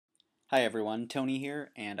Hi everyone, Tony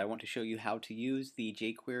here, and I want to show you how to use the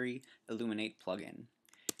jQuery Illuminate plugin.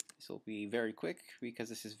 This will be very quick because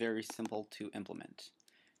this is very simple to implement.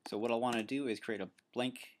 So what I'll want to do is create a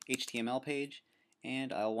blank HTML page,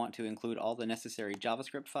 and I'll want to include all the necessary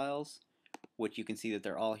JavaScript files, which you can see that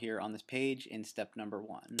they're all here on this page in step number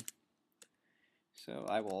 1. So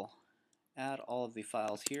I will add all of the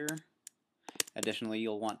files here. Additionally,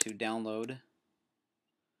 you'll want to download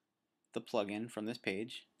the plugin from this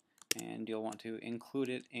page, and you'll want to include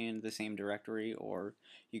it in the same directory, or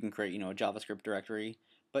you can create a JavaScript directory,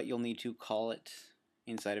 but you'll need to call it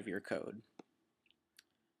inside of your code.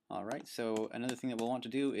 Alright, so another thing that we'll want to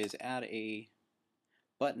do is add a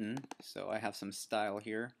button. So I have some style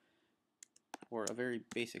here for a very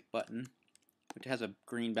basic button, which has a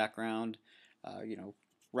green background,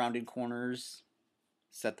 rounded corners,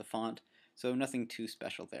 set the font, so nothing too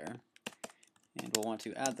special there. And we'll want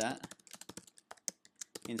to add that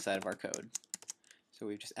inside of our code. So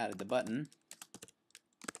we've just added the button,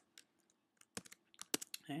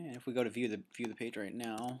 and if we go to view the page right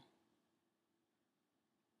now,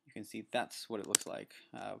 you can see that's what it looks like.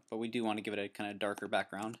 But we do want to give it a kind of darker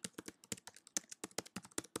background.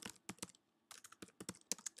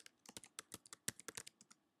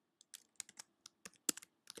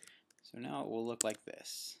 So now it will look like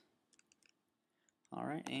this.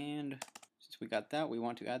 Alright, and since we got that, we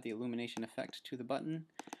want to add the illumination effect to the button.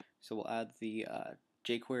 So we'll add the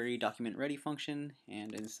jQuery document ready function,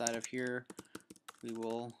 and inside of here we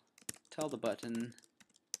will tell the button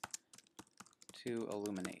to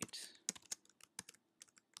illuminate.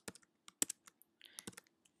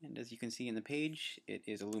 And as you can see in the page, it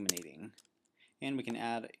is illuminating. And we can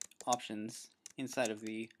add options inside of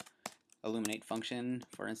the illuminate function.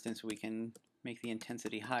 For instance, we can make the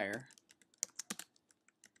intensity higher.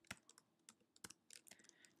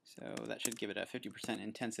 So that should give it a 50%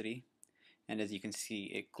 intensity. And as you can see,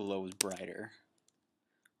 it glows brighter.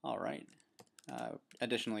 Alright.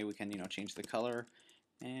 Additionally, we can change the color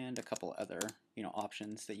and a couple other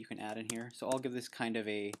options that you can add in here. So I'll give this kind of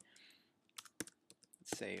a,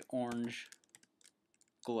 let's say, orange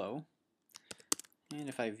glow. And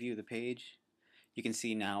if I view the page, you can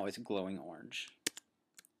see now it's glowing orange.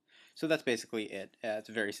 So that's basically it. It's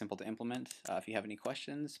very simple to implement. If you have any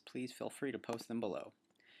questions, please feel free to post them below.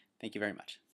 Thank you very much.